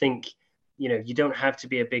 I just think, you don't have to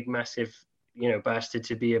be a big, massive, bastard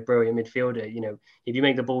to be a brilliant midfielder. If you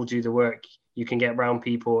make the ball do the work, you can get round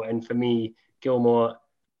people. And for me, Gilmour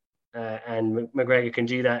and McGregor can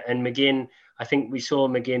do that. And McGinn, I think we saw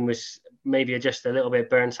McGinn was maybe just a little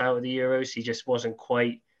bit burnt out of the Euros. He just wasn't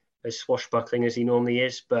quite as swashbuckling as he normally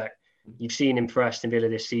is, but you've seen him for Aston Villa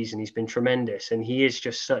this season. He's been tremendous, and he is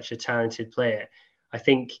just such a talented player. I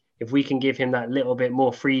think if we can give him that little bit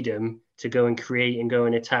more freedom to go and create and go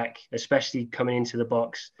and attack, especially coming into the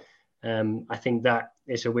box, I think that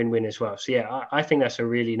is a win-win as well. So yeah, I think that's a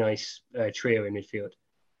really nice trio in midfield.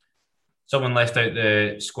 Someone left out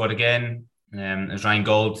the squad again is Ryan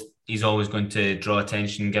Gauld. he's always going to draw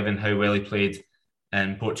attention given how well he played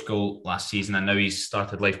in Portugal last season, and now he's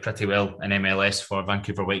started life pretty well in MLS for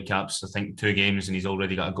Vancouver Whitecaps. I think 2 games and he's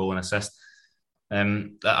already got a goal and assist.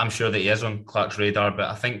 I'm sure that he is on Clark's radar, but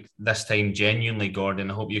I think this time, genuinely,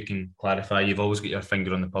 Gordon, I hope you can clarify, you've always got your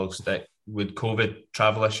finger on the pulse, that would COVID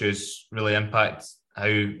travel issues really impact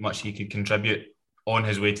how much he could contribute on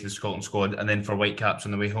his way to the Scotland squad and then for Whitecaps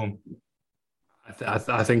on the way home?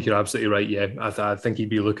 I think you're absolutely right, yeah. I think he'd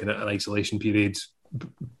be looking at an isolation period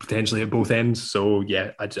potentially at both ends. So,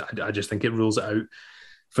 yeah, I just think it rules it out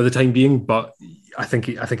for the time being, but I think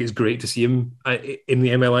it's great to see him in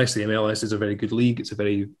the MLS. The MLS is a very good league. It's a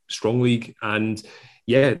very strong league. And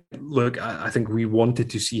yeah, look, I think we wanted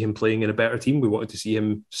to see him playing in a better team. We wanted to see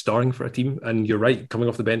him starring for a team. And you're right, coming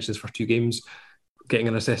off the bench in his first 2 games, getting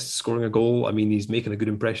an assist, scoring a goal. I mean, he's making a good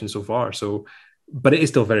impression so far. So, but it is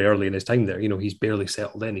still very early in his time there. You know, he's barely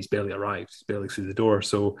settled in. He's barely arrived. He's barely through the door.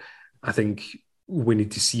 So I think we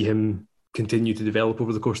need to see him continue to develop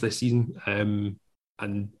over the course of this season.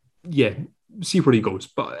 And yeah, see where he goes.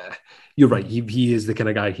 But you're right, he is the kind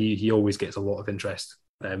of guy, he always gets a lot of interest.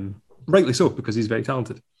 Rightly so, because he's very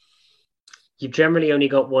talented. You've generally only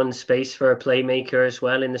got one space for a playmaker as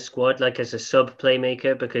well in the squad, like as a sub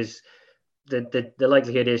playmaker, because the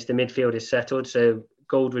likelihood is the midfield is settled. So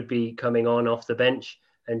Gold would be coming on off the bench.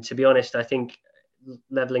 And to be honest, I think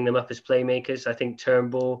levelling them up as playmakers, I think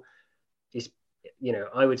Turnbull is,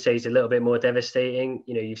 I would say he's a little bit more devastating.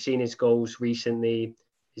 You've seen his goals recently,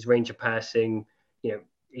 his range of passing.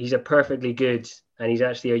 He's a perfectly good, and he's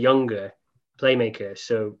actually a younger playmaker.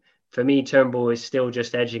 So for me, Turnbull is still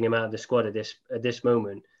just edging him out of the squad at this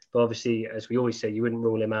moment. But obviously, as we always say, you wouldn't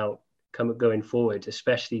rule him out going forward,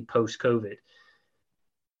 especially post-COVID.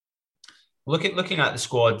 Looking at the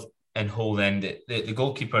squad in whole, then the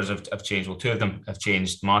goalkeepers have changed. Well, 2 of them have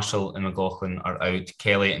changed. Marshall and McLaughlin are out.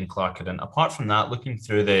 Kelly and Clark are in. Apart from that, looking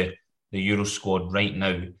through the Euro squad right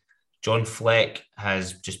now, John Fleck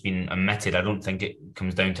has just been omitted. I don't think it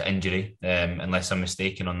comes down to injury, unless I'm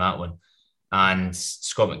mistaken on that one. And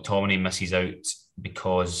Scott McTominay misses out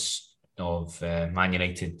because of Man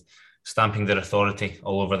United stamping their authority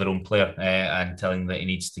all over their own player and telling that he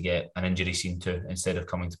needs to get an injury seen to instead of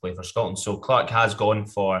coming to play for Scotland. So Clark has gone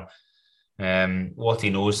for what he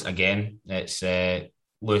knows again. It's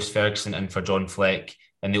Lewis Ferguson in for John Fleck,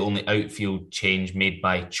 and the only outfield change made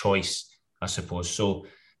by choice, I suppose. So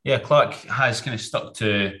yeah, Clark has kind of stuck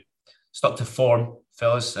to form,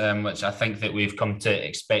 fellas, which I think that we've come to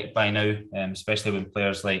expect by now, especially when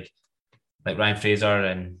players like Ryan Fraser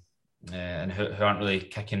and who aren't really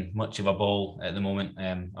kicking much of a ball at the moment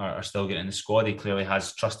are still getting in the squad. He clearly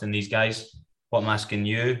has trust in these guys. What I'm asking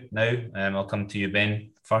you now, I'll come to you, Ben,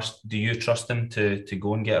 first. Do you trust him to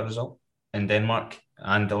go and get a result in Denmark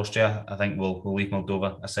and Austria? I think we'll leave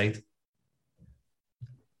Moldova aside.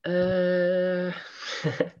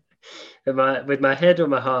 With my head or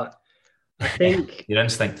my heart, I think your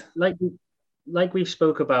instinct. Like we've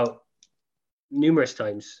spoke about numerous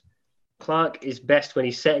times, Clark is best when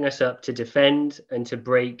he's setting us up to defend and to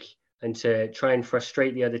break and to try and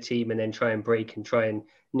frustrate the other team and then try and break and try and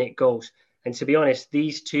nick goals. And to be honest,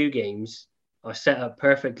 these 2 games are set up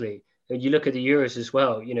perfectly. You look at the Euros as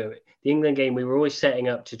well. The England game, we were always setting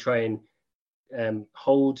up to try and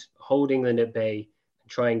hold England at bay and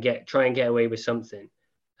try and get away with something.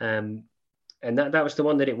 And that was the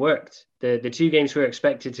one that it worked. The 2 games we were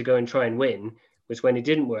expected to go and try and win was when it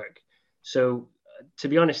didn't work. So to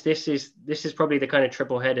be honest, this is probably the kind of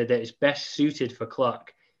triple header that is best suited for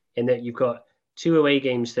Clark, in that you've got 2 away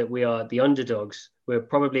games that we are the underdogs. We're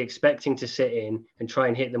probably expecting to sit in and try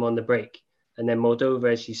and hit them on the break. And then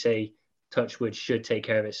Moldova, as you say, touch wood, should take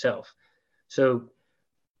care of itself. So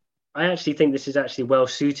I actually think this is actually well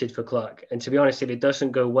suited for Clark. And to be honest, if it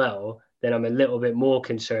doesn't go well, then I'm a little bit more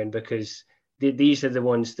concerned, because these are the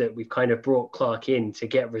ones that we've kind of brought Clark in to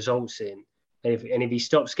get results in. And if he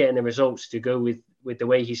stops getting the results to go with the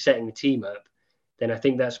way he's setting the team up, then I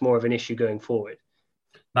think that's more of an issue going forward.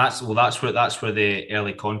 That's where the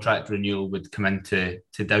early contract renewal would come into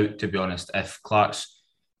doubt, to be honest. If Clark's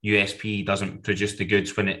USP doesn't produce the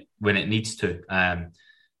goods when it needs to,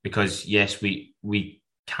 because yes, we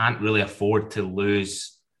can't really afford to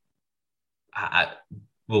lose.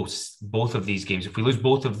 Both of these games. If we lose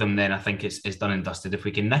both of them, then I think it's done and dusted. If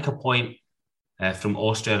we can nick a point from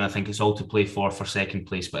Austria, and I think it's all to play for second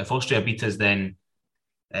place. But if Austria beat us, then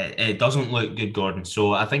it doesn't look good, Gordon.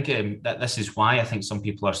 So I think that this is why I think some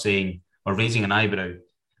people are saying or raising an eyebrow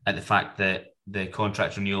at the fact that the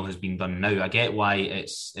contract renewal has been done now. I get why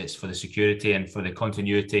it's for the security and for the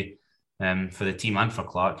continuity for the team and for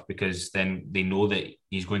Clark, because then they know that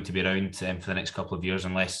he's going to be around for the next couple of years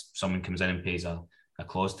unless someone comes in and pays a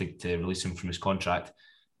clause to release him from his contract.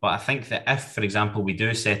 But I think that if, for example, we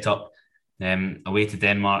do set up away to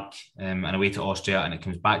Denmark and away to Austria, and it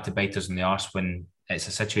comes back to bite us in the arse when it's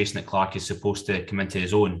a situation that Clark is supposed to come into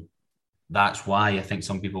his own, that's why I think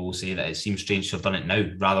some people will say that it seems strange to have done it now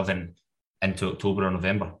rather than into October or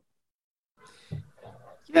November.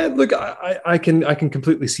 Yeah, look, I can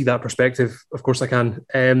completely see that perspective. Of course I can.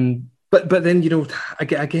 But then,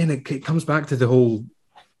 again, it comes back to the whole,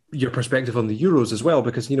 your perspective on the Euros as well,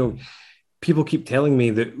 because, people keep telling me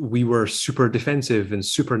that we were super defensive and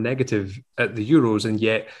super negative at the Euros, and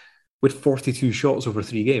yet with 42 shots over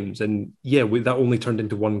 3 games. And yeah, that only turned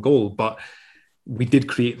into 1 goal, but we did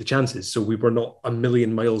create the chances. So we were not a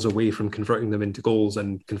million miles away from converting them into goals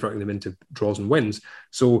and converting them into draws and wins.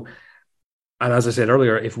 So, and as I said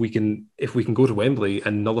earlier, if we can go to Wembley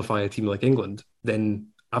and nullify a team like England, then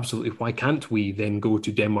absolutely, why can't we then go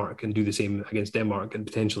to Denmark and do the same against Denmark and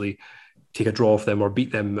potentially take a draw off them or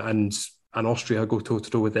beat them, and Austria go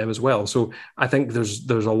toe-to-toe with them as well. So I think there's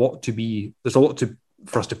a lot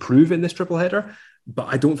for us to prove in this triple header, but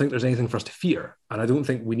I don't think there's anything for us to fear. And I don't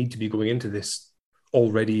think we need to be going into this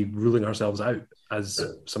already ruling ourselves out, as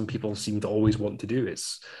some people seem to always want to do.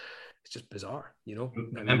 It's just bizarre,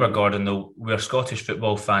 Remember, Gordon, though, we're Scottish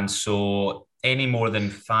football fans, so any more than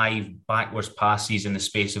 5 backwards passes in the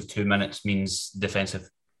space of 2 minutes means defensive.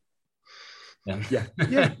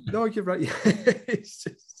 Yeah. No, you're right. It's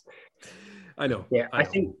just, I know. Yeah, I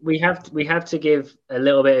think we have to give a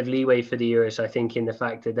little bit of leeway for the Euros, I think, in the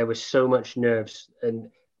fact that there was so much nerves,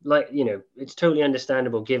 and it's totally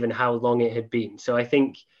understandable given how long it had been. So I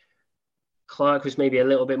think Clark was maybe a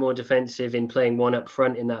little bit more defensive in playing one up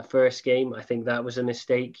front in that first game. I think that was a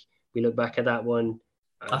mistake. We look back at that one.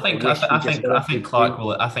 I think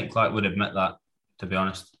Clark would admit that, to be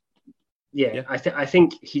honest. Yeah. I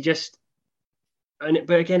think he just.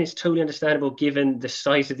 But again, it's totally understandable given the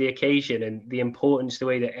size of the occasion and the importance, the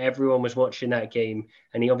way that everyone was watching that game.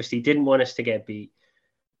 And he obviously didn't want us to get beat,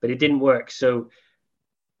 but it didn't work. So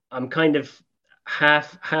I'm kind of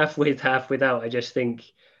half with, half without. I just think,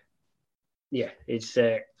 it's.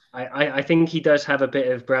 I think he does have a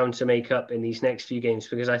bit of ground to make up in these next few games,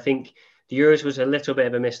 because I think the Euros was a little bit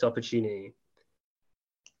of a missed opportunity.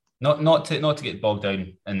 Not to get bogged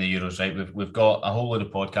down in the Euros, right? We've got a whole load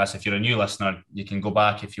of podcasts. If you're a new listener, you can go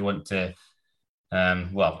back if you want to.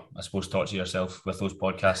 I suppose torture yourself with those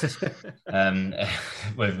podcasts.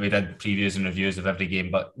 We did previews and reviews of every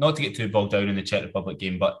game, but not to get too bogged down in the Czech Republic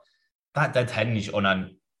game. But that did hinge on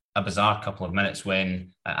a bizarre couple of minutes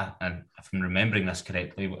when, and if I'm remembering this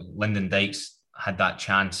correctly, Lyndon Dykes had that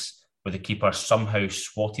chance where the keeper somehow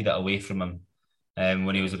swatted it away from him.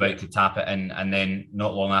 When he was about to tap it in, and then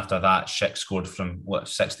not long after that, Schick scored from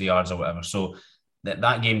 60 yards or whatever. So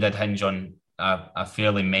that game did hinge on a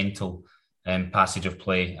fairly mental passage of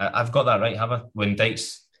play. I've got that right, have I? When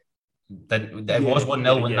Dykes did, it was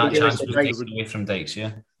 1-0 when that chance was taken away from Dykes.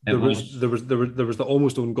 Yeah, there was the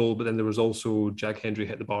almost own goal, but then there was also Jack Hendry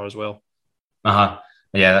hit the bar as well.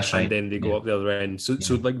 Yeah, that's right. And then they go up the other end. So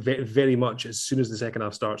like very, very much as soon as the second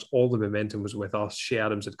half starts, all the momentum was with us. Shea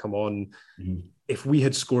Adams had come on. Mm-hmm. If we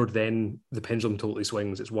had scored then, the pendulum totally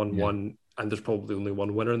swings. It's 1-1, and there's probably only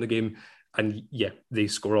one winner in the game. And they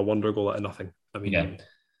score a wonder goal out of nothing. I mean,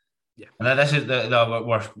 yeah. And this is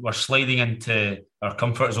we're sliding into our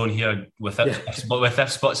comfort zone here with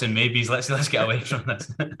if spots and maybes. Let's get away from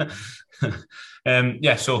this.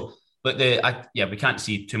 So. But we can't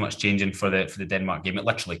see too much changing for the Denmark game. It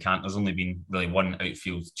literally can't. There's only been really one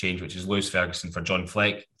outfield change, which is Lewis Ferguson for John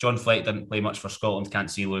Fleck. John Fleck didn't play much for Scotland. Can't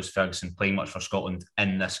see Lewis Ferguson playing much for Scotland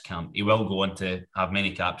in this camp. He will go on to have many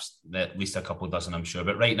caps, at least a couple of dozen, I'm sure.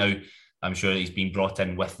 But right now, I'm sure he's been brought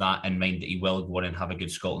in with that in mind, that he will go on and have a good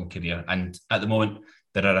Scotland career. And at the moment,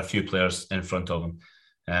 there are a few players in front of him.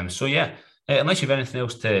 Unless you have anything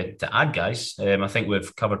else to add, guys, I think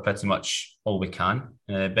we've covered pretty much all we can.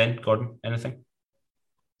 Ben, Gordon, anything?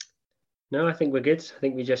 No, I think we're good. I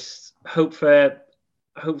think we just hope for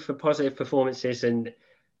positive performances, and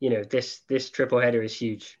this triple header is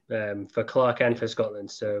huge for Clark and for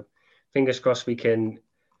Scotland. So fingers crossed we can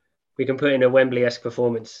put in a Wembley-esque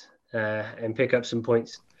performance and pick up some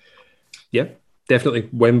points. Yeah. Definitely,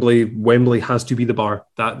 Wembley has to be the bar.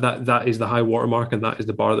 That is the high watermark, and that is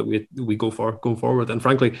the bar that we go for going forward. And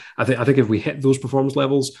frankly, I think if we hit those performance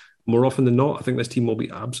levels more often than not, I think this team will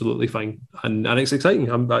be absolutely fine. And it's exciting.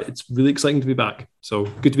 It's really exciting to be back. So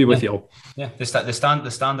good to be with you all. Yeah, the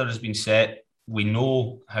standard has been set. We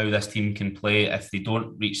know how this team can play. If they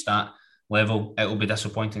don't reach that level, it will be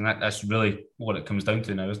disappointing. That's really what it comes down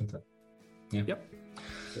to now, isn't it? Yeah. Yep.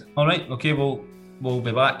 All right. Okay. We'll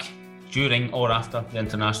be back during or after the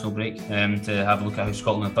international break to have a look at how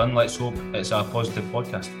Scotland have done. Let's hope it's a positive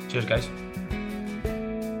podcast. Cheers, guys.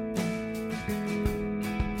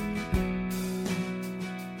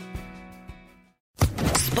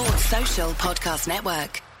 Sports Social Podcast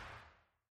Network.